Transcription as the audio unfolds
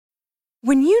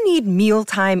When you need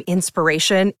mealtime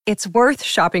inspiration, it's worth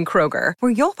shopping Kroger,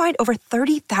 where you'll find over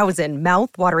 30,000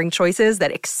 mouth-watering choices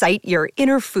that excite your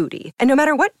inner foodie. And no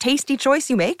matter what tasty choice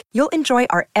you make, you'll enjoy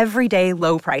our everyday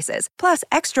low prices, plus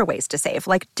extra ways to save,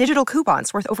 like digital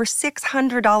coupons worth over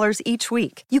 $600 each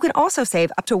week. You can also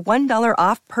save up to $1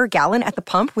 off per gallon at the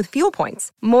pump with fuel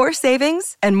points. More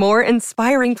savings and more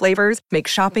inspiring flavors make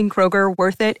shopping Kroger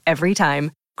worth it every time.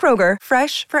 Kroger,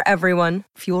 fresh for everyone.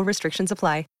 Fuel restrictions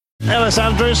apply.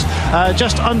 Ellesse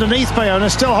just underneath Bayona,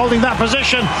 still holding that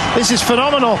position. This is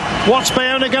phenomenal. What's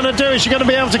Bayona going to do? Is she going to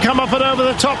be able to come up and over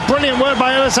the top? Brilliant work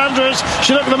by Ellesse.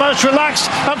 She looked the most relaxed,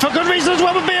 and for good reason as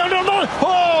well. But Bayona,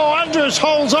 oh, Andrews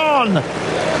holds on.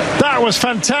 That was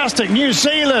fantastic. New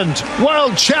Zealand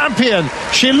world champion.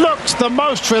 She looked the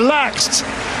most relaxed,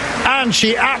 and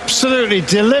she absolutely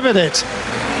delivered it.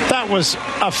 That was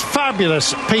a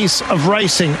fabulous piece of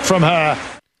racing from her.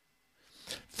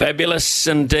 Fabulous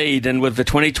indeed, and with the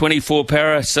 2024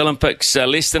 Paris Olympics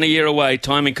less than a year away,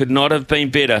 timing could not have been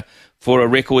better for a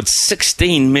record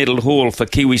 16-medal haul for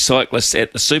Kiwi cyclists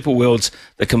at the Super Worlds,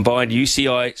 the combined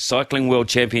UCI Cycling World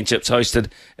Championships hosted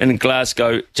in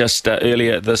Glasgow just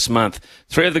earlier this month.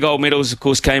 3 of the gold medals, of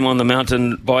course, came on the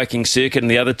mountain biking circuit, and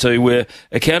the other 2 were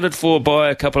accounted for by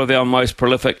a couple of our most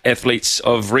prolific athletes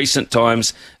of recent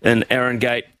times in Aaron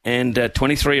Gate and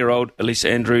 23-year-old Ellesse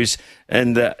Andrews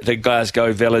in the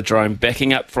Glasgow Velodrome.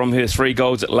 Backing up from her 3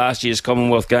 golds at last year's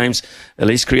Commonwealth Games,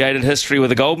 Ellesse created history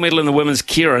with a gold medal in the women's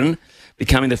Keirin,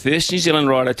 becoming the first New Zealand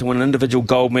rider to win an individual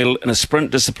gold medal in a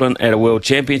sprint discipline at a World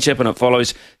Championship, and it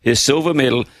follows her silver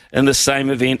medal in the same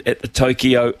event at the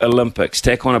Tokyo Olympics.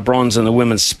 Tack on a bronze in the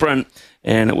women's sprint,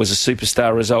 and it was a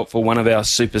superstar result for one of our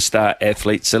superstar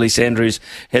athletes. Ellesse Andrews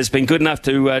has been good enough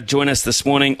to join us this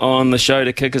morning on the show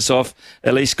to kick us off.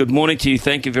 Ellesse, good morning to you.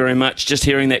 Thank you very much. Just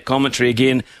hearing that commentary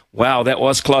again, wow, that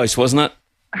was close, wasn't it?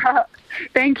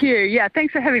 Thank you. Yeah,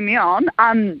 thanks for having me on.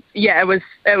 It was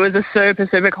a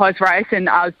super close race, and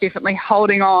I was definitely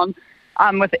holding on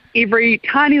with every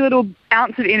tiny little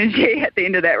ounce of energy at the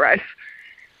end of that race.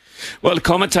 Well, the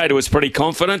commentator was pretty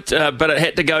confident, but it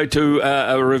had to go to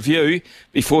a review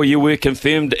before you were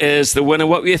confirmed as the winner.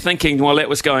 What were you thinking while that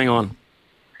was going on?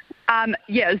 It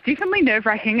was definitely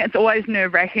nerve-wracking. It's always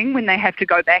nerve-wracking when they have to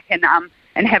go back and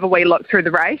have a wee look through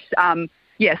the race. So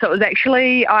it was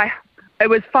actually... It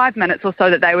was 5 minutes or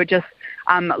so that they were just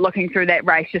looking through that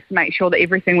race just to make sure that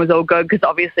everything was all good, because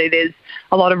obviously there's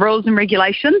a lot of rules and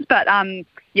regulations. But,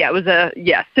 it was a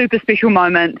super special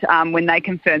moment when they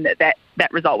confirmed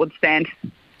that result would stand.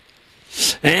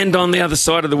 And on the other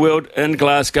side of the world, in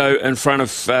Glasgow, in front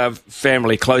of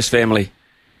family, close family.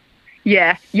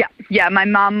 Yeah. My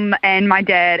mum and my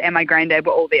dad and my granddad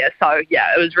were all there. So,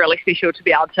 it was really special to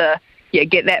be able to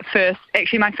get that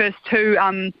my first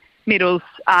 2 medals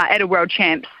at a World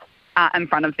Champs in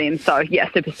front of them. So,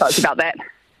 super stoked about that.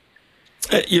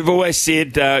 You've always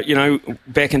said,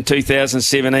 back in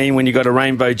 2017 when you got a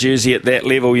rainbow jersey at that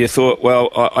level, you thought, well,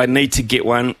 I need to get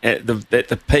one at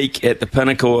the peak, at the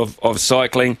pinnacle of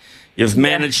cycling. You've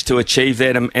managed to achieve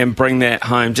that and bring that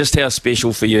home. Just how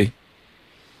special for you?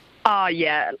 Oh,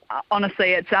 yeah.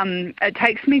 Honestly, it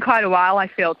takes me quite a while, I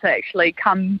feel, to actually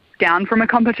come down from a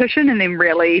competition and then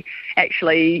really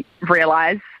actually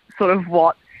realise sort of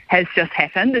what has just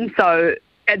happened. And so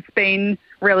it's been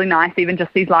really nice, even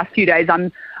just these last few days.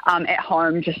 I'm at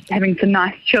home just having some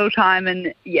nice chill time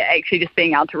and actually just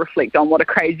being able to reflect on what a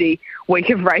crazy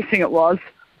week of racing it was.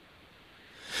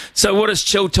 So what does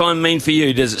chill time mean for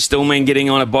you? Does it still mean getting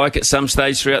on a bike at some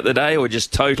stage throughout the day, or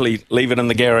just totally leave it in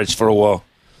the garage for a while?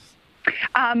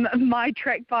 My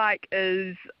track bike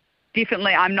is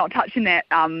definitely, I'm not touching that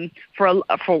for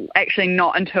actually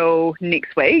not until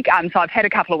next week. So I've had a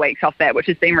couple of weeks off that, which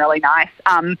has been really nice.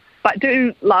 But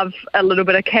do love a little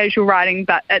bit of casual riding,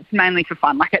 but it's mainly for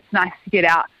fun. Like, it's nice to get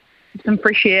out, some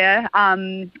fresh air.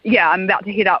 I'm about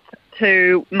to head up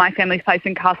to my family's place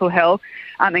in Castle Hill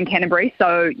in Canterbury.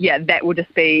 So, that will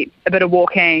just be a bit of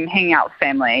walking, hanging out with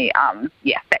family,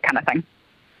 that kind of thing.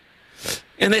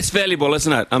 And that's valuable,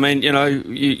 isn't it? I mean,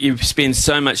 you spend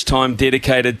so much time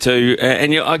dedicated to,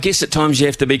 and I guess at times you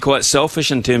have to be quite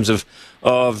selfish in terms of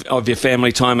your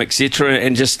family time, etc.,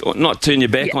 and just not turn your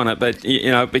back on it, but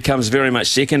it becomes very much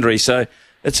secondary. So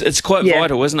it's quite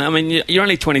vital, isn't it? I mean, you're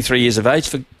only 23 years of age,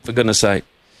 for goodness sake.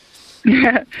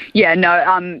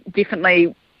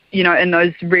 Definitely. In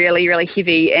those really, really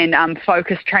heavy and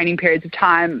focused training periods of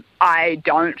time, I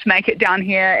don't make it down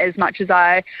here as much as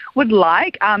I would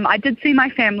like. I did see my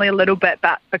family a little bit,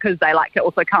 but because they like to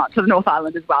also come up to the North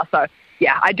Island as well. So,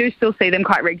 I do still see them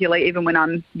quite regularly, even when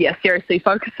I'm, seriously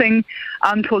focusing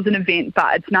towards an event.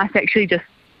 But it's nice to actually just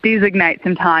designate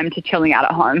some time to chilling out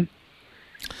at home.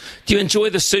 Do you enjoy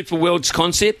the Super Worlds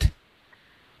concept?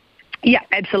 Yeah,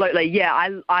 absolutely. Yeah,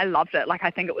 I loved it. Like,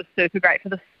 I think it was super great for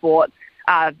the sport,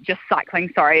 just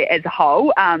cycling, as a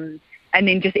whole. And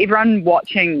then just everyone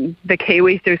watching the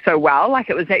Kiwis do so well. Like,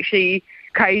 it was actually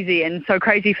crazy, and so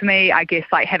crazy for me, I guess,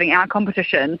 like having our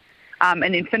competition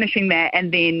and then finishing that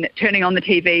and then turning on the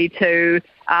TV to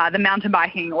the mountain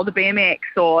biking or the BMX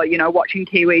or, watching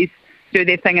Kiwis do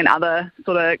their thing in other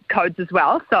sort of codes as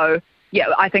well. So, yeah,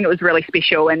 I think it was really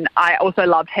special. And I also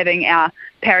loved having our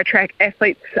paratrack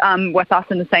athletes with us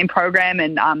in the same program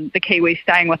and the Kiwis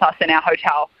staying with us in our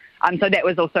hotel. So that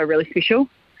was also really special.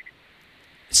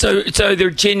 So there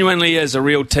genuinely is a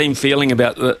real team feeling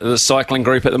about the cycling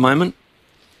group at the moment?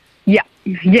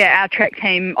 Yeah, our track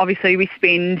team, obviously we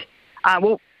spend,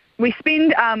 I'd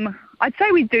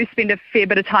say we do spend a fair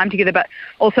bit of time together, but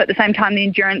also at the same time the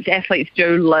endurance athletes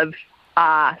do live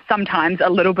sometimes a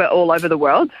little bit all over the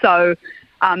world. So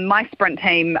my sprint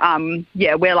team,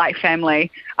 we're like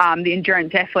family. The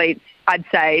endurance athletes, I'd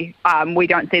say we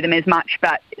don't see them as much,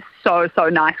 but so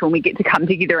nice when we get to come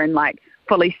together and like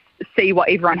fully see what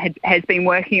everyone has been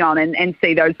working on and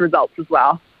see those results as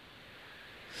well.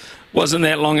 Wasn't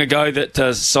that long ago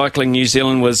that Cycling New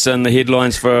Zealand was in the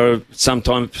headlines for,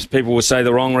 sometimes people will say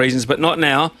the wrong reasons, but not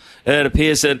now. It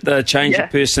appears that the change of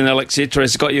personnel, etc.,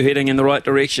 has got you heading in the right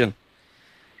direction.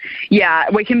 Yeah,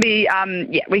 we can be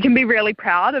really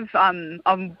proud of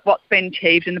what's been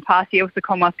achieved in the past year with the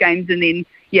Commonwealth Games, and then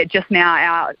just now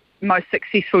our most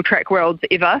successful track worlds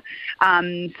ever.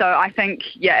 So I think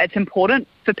it's important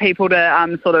for people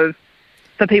to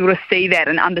for people to see that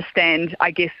and understand,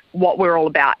 I guess, what we're all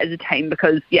about as a team,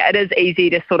 because it is easy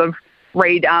to sort of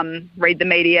read the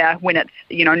media when it's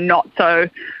not so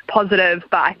positive,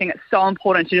 but I think it's so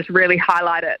important to just really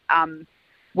highlight it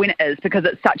when it is, because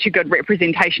it's such a good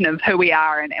representation of who we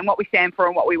are and what we stand for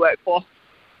and what we work for.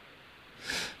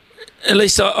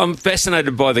 Ellesse, I'm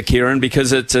fascinated by the Keirin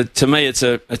because to me it's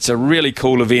a really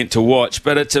cool event to watch,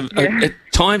 but at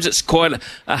times it's quite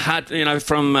a hard,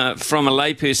 from a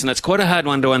layperson, it's quite a hard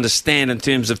one to understand in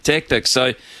terms of tactics.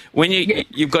 So when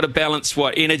you've got to balance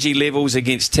energy levels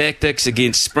against tactics,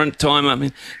 against sprint time. I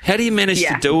mean, how do you manage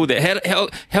to do all that?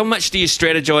 How much do you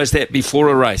strategize that before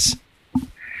a race?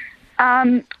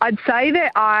 I'd say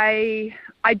that I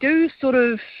do sort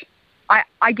of,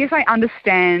 I guess I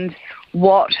understand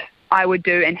what I would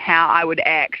do and how I would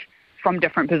act from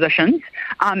different positions.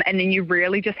 And then you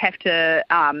really just have to,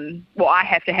 I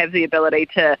have to have the ability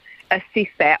to assess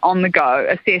that on the go,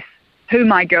 assess who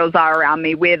my girls are around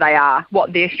me, where they are,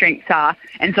 what their strengths are,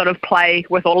 and sort of play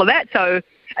with all of that. So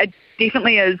it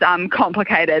definitely is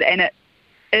complicated, and it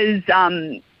is,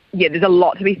 there's a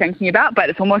lot to be thinking about, but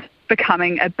it's almost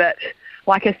becoming a bit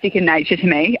like a second nature to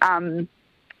me.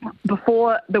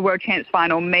 Before the World Champs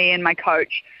final, me and my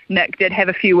coach, Nick, did have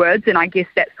a few words, and I guess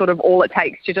that's sort of all it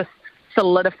takes to just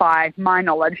solidify my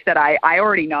knowledge that I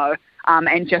already know,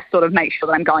 and just sort of make sure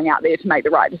that I'm going out there to make the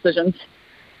right decisions.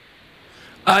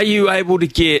 Are you able to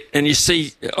get, and you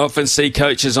often see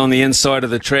coaches on the inside of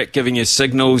the track giving you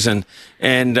signals and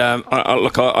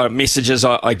messages,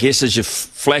 I guess, as you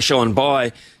flash on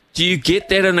by. Do you get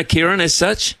that in a Keirin as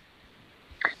such?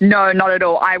 No, not at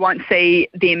all. I won't see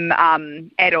them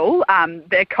at all.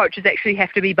 The coaches actually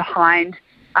have to be behind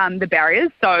the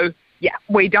barriers. So,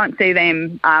 we don't see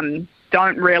them,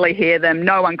 don't really hear them.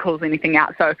 No one calls anything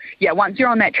out. So, once you're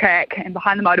on that track and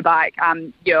behind the motorbike,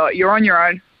 you're on your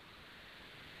own.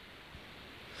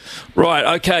 Right,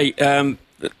 okay. The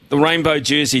rainbow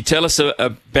jersey. Tell us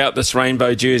about this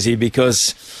rainbow jersey,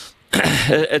 because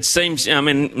it seems,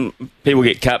 people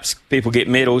get cups, people get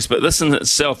medals, but this in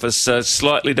itself is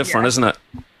slightly different, isn't it?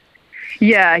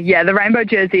 Yeah. The rainbow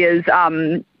jersey is,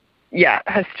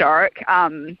 historic,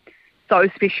 so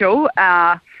special,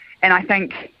 and I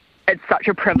think it's such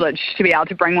a privilege to be able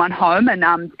to bring one home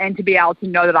and to be able to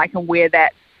know that I can wear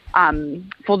that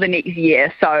for the next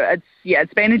year. So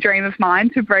it's been a dream of mine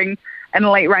to bring an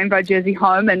elite rainbow jersey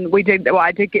home, and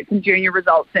I did get some junior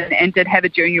results and did have a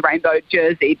junior rainbow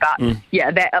jersey, but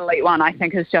that elite one I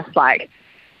think is just like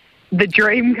the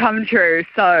dream come true.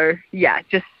 So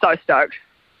just so stoked.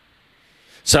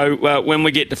 So when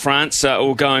we get to France,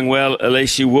 all going well,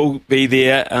 Ellesse, you will be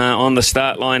there on the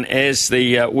start line as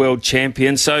the world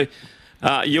champion. So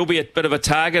you'll be a bit of a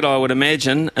target, I would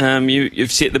imagine.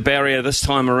 You've set the barrier this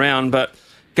time around, but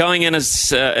going in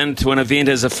into an event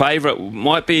as a favourite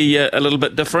might be a little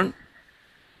bit different.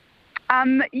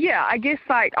 I guess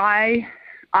I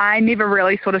never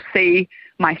really sort of see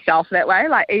myself that way.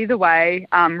 Like either way,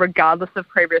 regardless of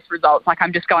previous results,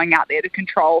 I'm just going out there to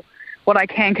control what I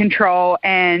can control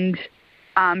and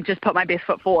just put my best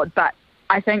foot forward. But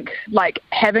I think like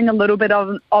having a little bit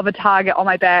of a target on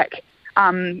my back,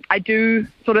 I do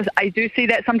see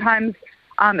that sometimes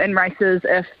in races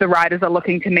if the riders are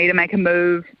looking to me to make a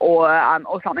move or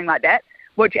something like that,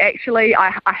 which actually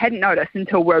I hadn't noticed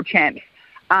until World Champs.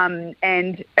 And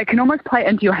it can almost play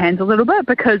into your hands a little bit,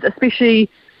 because especially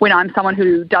when I'm someone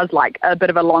who does like a bit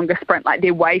of a longer sprint, like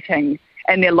they're waiting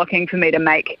and they're looking for me to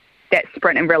make that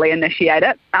sprint and really initiate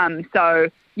it. So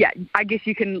yeah, I guess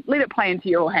you can let it play into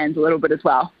your hands a little bit as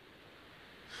well.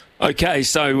 Okay,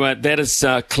 so that is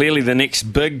clearly the next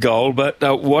big goal, but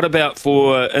what about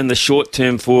for in the short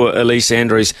term for Ellesse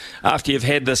Andrews? After you've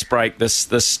had this break,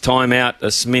 this time out,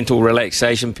 this mental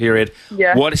relaxation period,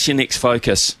 what is your next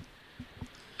focus?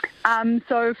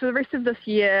 So for the rest of this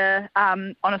year,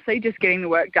 honestly, just getting the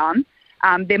work done.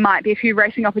 There might be a few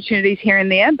racing opportunities here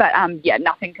and there, but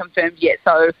nothing confirmed yet.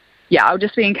 So I'll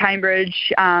just be in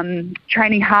Cambridge,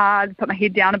 training hard, put my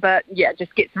head down a bit.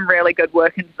 Just get some really good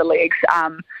work into the legs.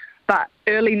 But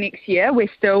early next year,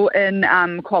 we're still in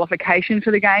qualification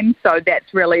for the Games, so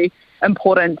that's really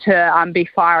important to be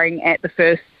firing at the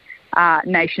first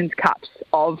Nations Cups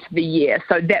of the year.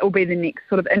 So that will be the next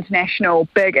sort of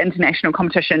big international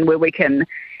competition where we can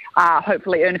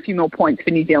hopefully earn a few more points for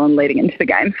New Zealand leading into the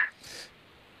Games.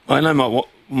 I know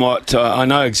I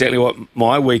know exactly what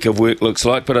my week of work looks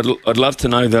like, but I'd love to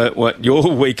know what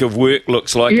your week of work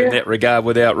looks like in that regard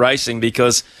without racing,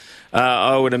 because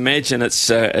I would imagine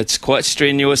it's quite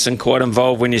strenuous and quite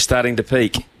involved when you're starting to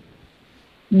peak.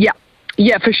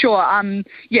 Yeah, for sure.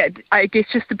 I guess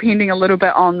just depending a little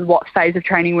bit on what phase of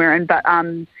training we're in. But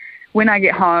when I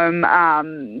get home,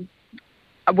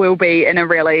 I will be in a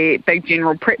really big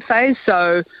general prep phase.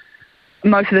 So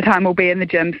most of the time we'll be in the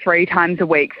gym 3 times a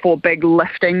week for big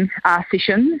lifting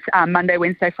sessions, Monday,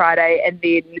 Wednesday, Friday. And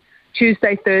then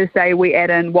Tuesday, Thursday, we add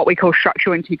in what we call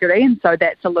structural integrity. And so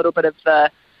that's a little bit of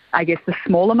the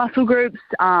smaller muscle groups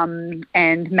and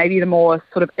maybe the more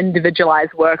sort of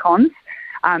individualized work-ons.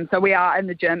 So we are in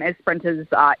the gym as sprinters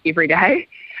every day,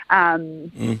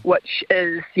 which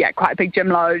is, quite a big gym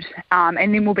load. And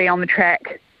then we'll be on the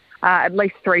track at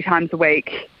least 3 times a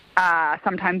week,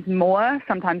 sometimes more.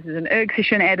 Sometimes there's an erg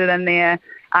session added in there,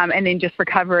 and then just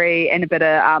recovery and a bit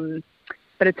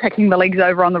of taking the legs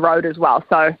over on the road as well.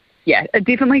 So, it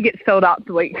definitely gets filled up.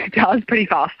 The week does pretty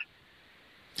fast.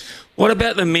 What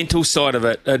about the mental side of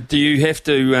it? Do you have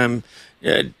to...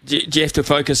 do you have to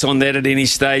focus on that at any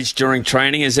stage during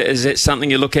training? Is that something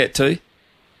you look at too?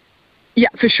 Yeah,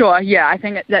 for sure. Yeah, I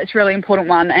think that's a really important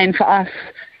one. And for us,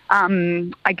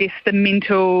 I guess the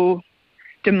mental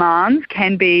demands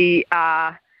can be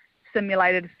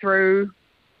simulated through,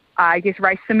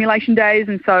 race simulation days.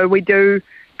 And so we do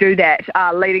that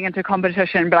leading into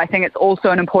competition. But I think it's also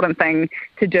an important thing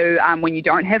to do when you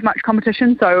don't have much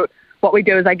competition. So what we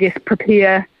do is,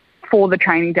 prepare for the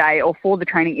training day or for the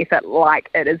training effort like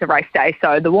it is a race day.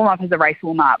 So the warm-up is a race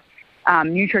warm-up.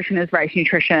 Nutrition is race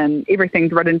nutrition.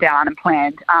 Everything's written down and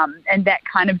planned. And that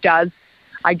kind of does,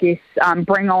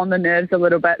 bring on the nerves a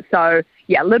little bit. So,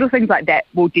 little things like that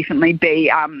will definitely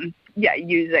be,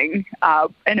 using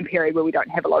in a period where we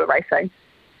don't have a lot of racing.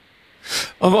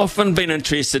 I've often been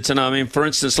interested to know, for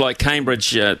instance, like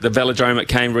Cambridge, the velodrome at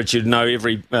Cambridge, you'd know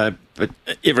every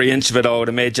inch of it, I would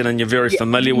imagine, and you're very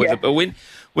familiar with it. But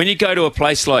when you go to a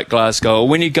place like Glasgow, or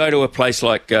when you go to a place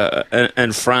like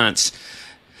in France,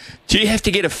 do you have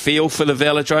to get a feel for the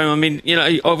velodrome?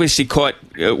 You obviously quite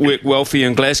work well for you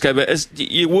in Glasgow, but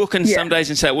you walk in some days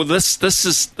and say, well, this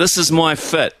is my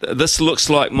fit. This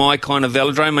looks like my kind of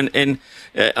velodrome. And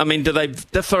do they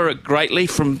differ greatly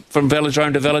from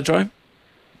velodrome to velodrome?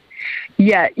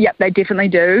 Yeah, they definitely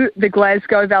do. The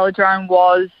Glasgow velodrome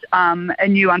was a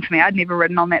new one for me. I'd never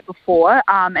ridden on that before.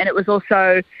 And it was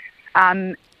also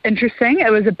interesting.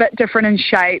 It was a bit different in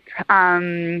shape.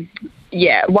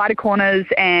 Wider corners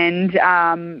and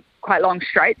quite long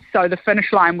straights. So the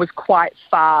finish line was quite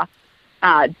far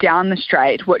down the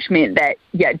straight, which meant that,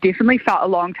 it definitely felt a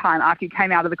long time after you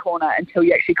came out of the corner until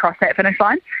you actually crossed that finish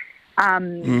line.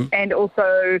 And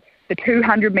also the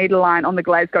 200-metre line on the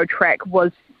Glasgow track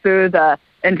was further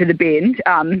into the bend,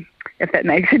 if that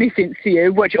makes any sense to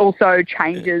you, which also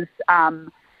changes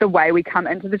the way we come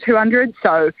into the 200.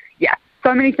 So,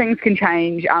 so many things can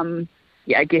change,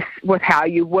 with how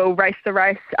you will race the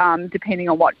race, depending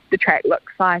on what the track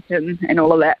looks like and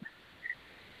all of that.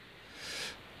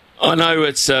 I know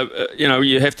it's,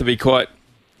 you have to be quite,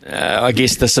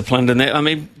 disciplined in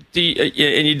that.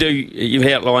 You've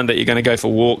outlined that you're going to go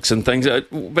for walks and things,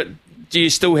 but do you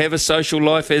still have a social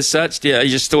life as such? Are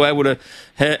you still able to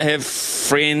have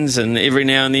friends and every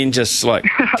now and then just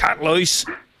cut loose?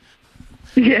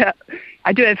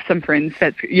 I do have some friends.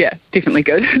 That's definitely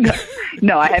good.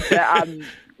 No, I have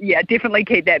to definitely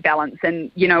keep that balance.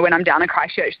 And when I'm down in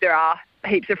Christchurch, there are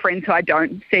heaps of friends who I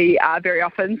don't see very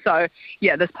often. So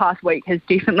this past week has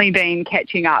definitely been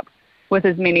catching up with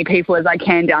as many people as I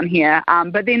can down here.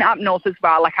 But then up north as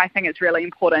well, I think it's really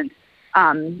important,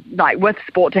 with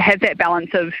sport, to have that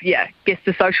balance of,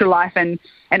 the social life and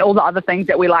all the other things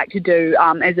that we like to do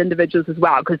as individuals as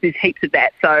well, because there's heaps of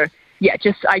that. So,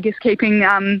 I guess keeping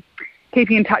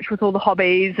in touch with all the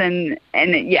hobbies and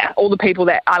all the people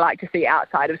that I like to see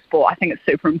outside of sport. I think it's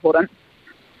super important.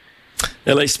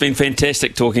 Ellesse, it's been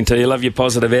fantastic talking to you. Love your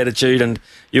positive attitude, and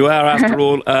you are, after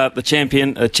all, the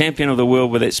champion of the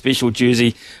world with that special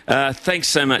jersey. Thanks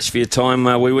so much for your time.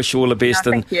 We wish you all the best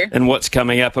in what's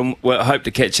coming up, and we'll hope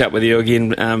to catch up with you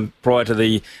again prior to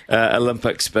the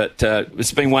Olympics. But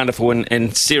it's been wonderful,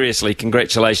 and seriously,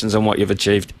 congratulations on what you've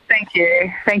achieved. Thank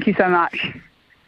you. Thank you so much.